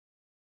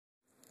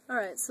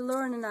Alright, so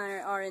Lauren and I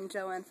are in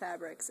Joann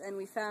Fabrics, and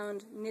we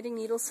found knitting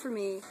needles for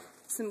me,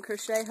 some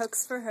crochet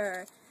hooks for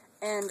her,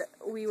 and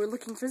we were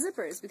looking for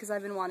zippers, because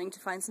I've been wanting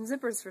to find some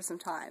zippers for some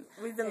time.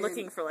 We've been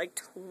looking for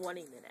like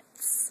 20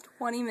 minutes.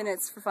 20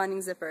 minutes for finding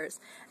zippers.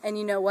 And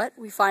you know what?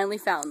 We finally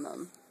found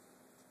them.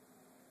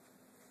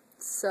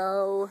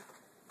 So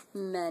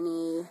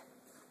many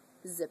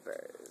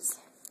zippers.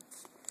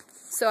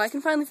 So I can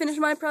finally finish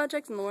my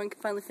project, and Lauren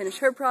can finally finish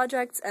her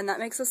project, and that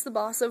makes us the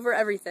boss over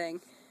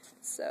everything.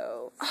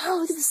 So, oh,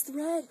 look at this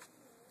thread.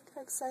 Look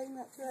how exciting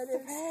that thread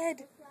is.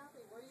 Thread.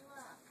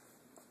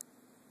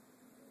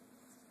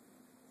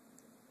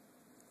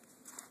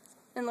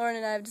 And Lauren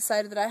and I have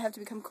decided that I have to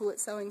become cool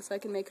at sewing so I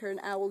can make her an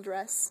owl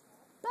dress.